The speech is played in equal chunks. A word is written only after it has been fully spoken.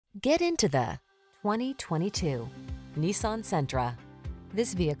Get into the 2022 Nissan Sentra.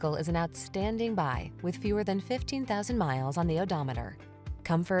 This vehicle is an outstanding buy with fewer than 15,000 miles on the odometer.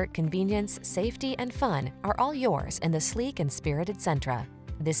 Comfort, convenience, safety, and fun are all yours in the sleek and spirited Sentra.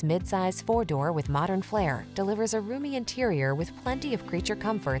 This midsize four-door with modern flair delivers a roomy interior with plenty of creature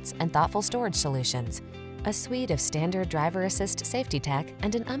comforts and thoughtful storage solutions, a suite of standard driver assist safety tech,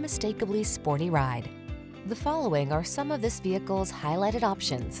 and an unmistakably sporty ride. The following are some of this vehicle's highlighted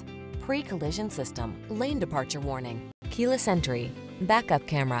options: pre-collision system, lane departure warning, keyless entry, backup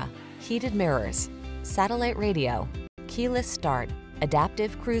camera, heated mirrors, satellite radio, keyless start,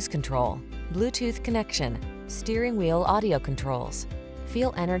 adaptive cruise control, Bluetooth connection, steering wheel audio controls.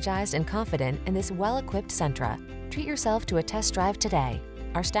 Feel energized and confident in this well-equipped Sentra. Treat yourself to a test drive today.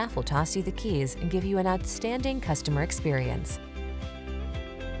 Our staff will toss you the keys and give you an outstanding customer experience.